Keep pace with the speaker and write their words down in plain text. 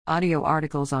Audio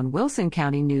articles on Wilson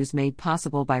County News made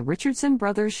possible by Richardson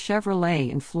Brothers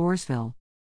Chevrolet in Floresville.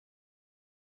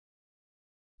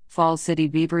 Falls City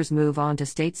Beavers move on to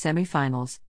state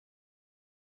semifinals.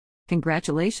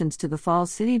 Congratulations to the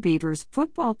Falls City Beavers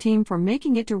football team for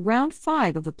making it to round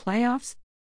 5 of the playoffs.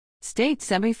 State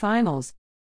semifinals.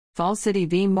 Falls City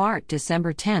v. Mart,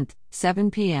 December 10th,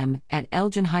 7 p.m. at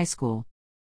Elgin High School.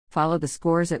 Follow the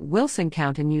scores at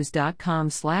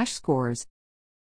wilsoncountynews.com/scores.